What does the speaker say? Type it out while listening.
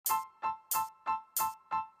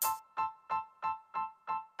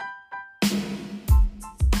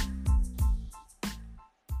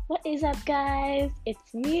What is up, guys?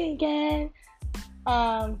 It's me again.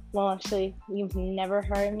 Actually, you've never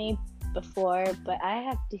heard me before, but I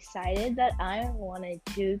have decided that I wanted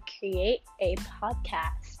to create a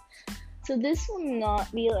podcast. So this will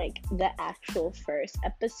not be like the actual first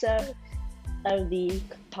episode of the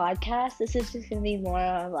podcast. This is just gonna be more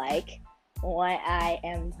of like what I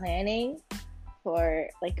am planning for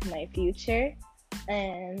like my future.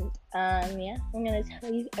 And I'm gonna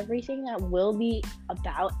tell you everything that will be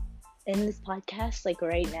about in this podcast like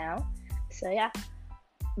right now. So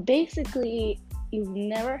basically you've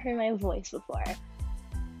never heard my voice before.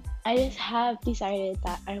 I just have decided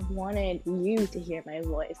that I wanted you to hear my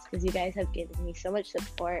voice because you guys have given me so much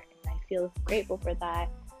support and I feel grateful for that.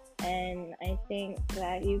 And I think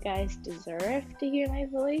that you guys deserve to hear my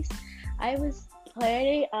voice. I was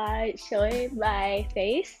planning on showing my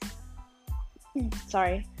face.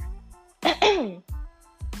 Sorry.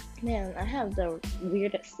 Man, I have the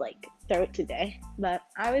weirdest throat today. But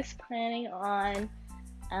I was planning on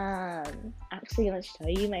actually gonna show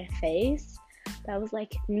you my face. But I was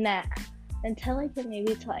like, nah. Until I get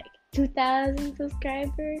maybe to 2,000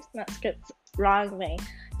 subscribers. Wrong way.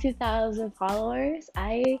 2,000 followers.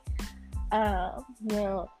 I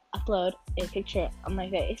will upload a picture of my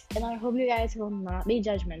face. And I hope you guys will not be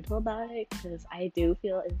judgmental about it because I do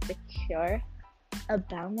feel insecure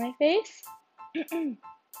about my face.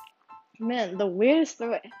 Man, the weirdest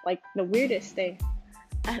thing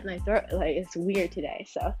at my throat, it's weird today.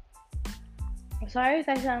 So I'm sorry if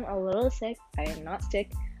I sound a little sick. I am not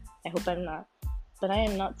sick. I hope I'm not, but I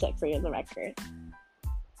am not sick for the record.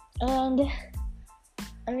 And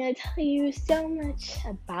I'm gonna tell you so much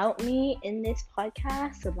about me in this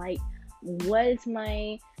podcast, of what is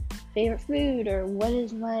my favorite food or what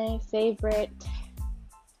is my favorite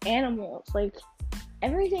animals.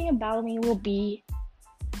 Everything about me will be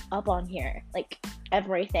up on here.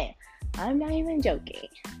 Everything. I'm not even joking.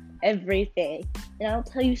 Everything. And I'll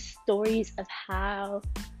tell you stories of how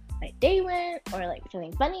my day went, or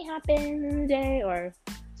something funny happened in the day, or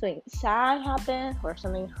something sad happened, or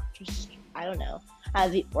something just, I don't know, out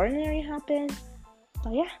of the ordinary happened.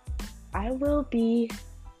 But I will be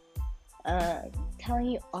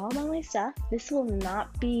telling you all about my stuff. This will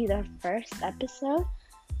not be the first episode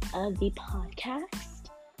of the podcast.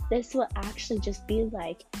 This will actually just be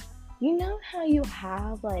you know how you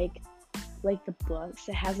have the books,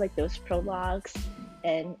 it has those prologues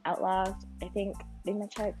and outlogs. I think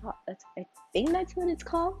that's what it's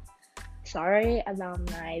called. Sorry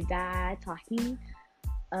about my bad talking.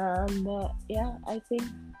 But I think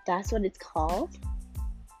that's what it's called.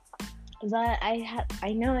 But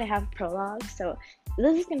I know I have prologues, so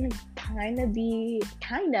this is gonna kind of be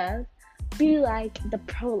like the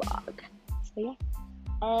prologue. So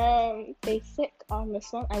basic on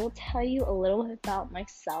this one, I will tell you a little bit about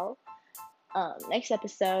myself next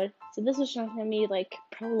episode. So this is just gonna be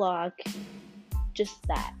prologue, just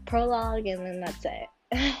that prologue, and then that's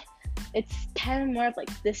it. It's kind of more of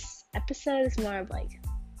this episode is more of a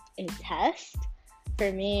test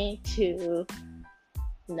for me to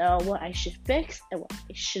know what I should fix and what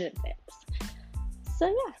I shouldn't fix.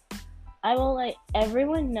 So I will let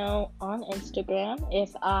everyone know on Instagram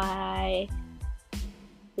if I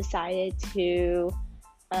decided to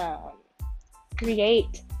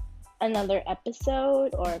create another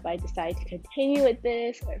episode, or if I decide to continue with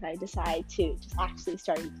this, or if I decide to just actually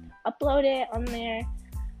start to upload it on there.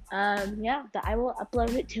 But I will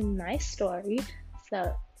upload it to my story.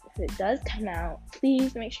 So if it does come out,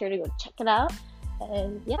 please make sure to go check it out.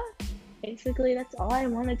 And basically that's all I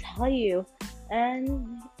want to tell you.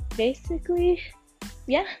 And basically,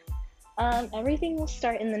 everything will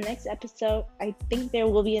start in the next episode. I think there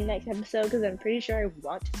will be a next episode because I'm pretty sure I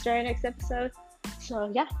want to start a next episode.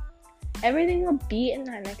 So everything will be in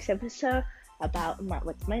that next episode about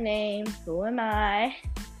what's my name, who am I,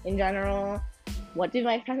 in general, what do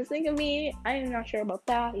my friends think of me. I am not sure about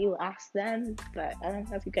that. You will ask them, but I don't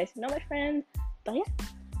know if you guys know my friend. But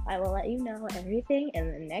I will let you know everything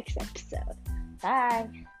in the next episode. Bye.